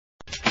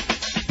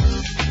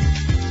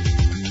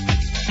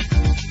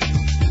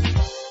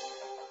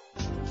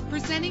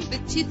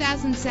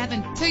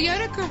2007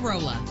 Toyota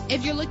Corolla.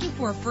 If you're looking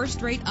for a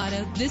first-rate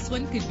auto, this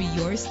one could be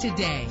yours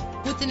today.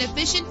 With an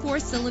efficient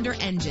 4-cylinder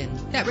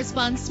engine that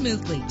responds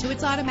smoothly to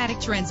its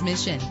automatic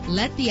transmission,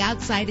 let the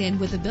outside in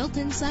with a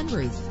built-in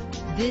sunroof.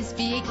 This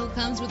vehicle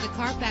comes with a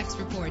Carfax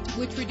report,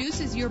 which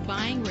reduces your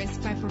buying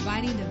risk by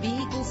providing the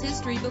vehicle's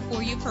history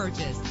before you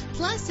purchase.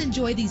 Plus,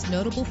 enjoy these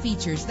notable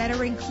features that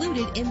are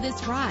included in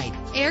this ride: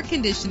 air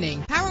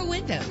conditioning, power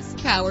windows,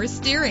 power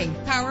steering,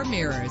 power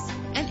mirrors,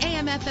 an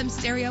AM/FM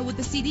stereo with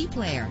a CD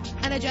player,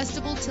 an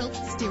adjustable tilt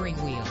steering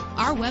wheel.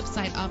 Our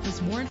website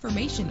offers more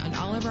information on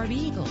all of our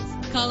vehicles.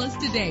 Call us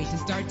today to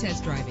start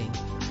test driving.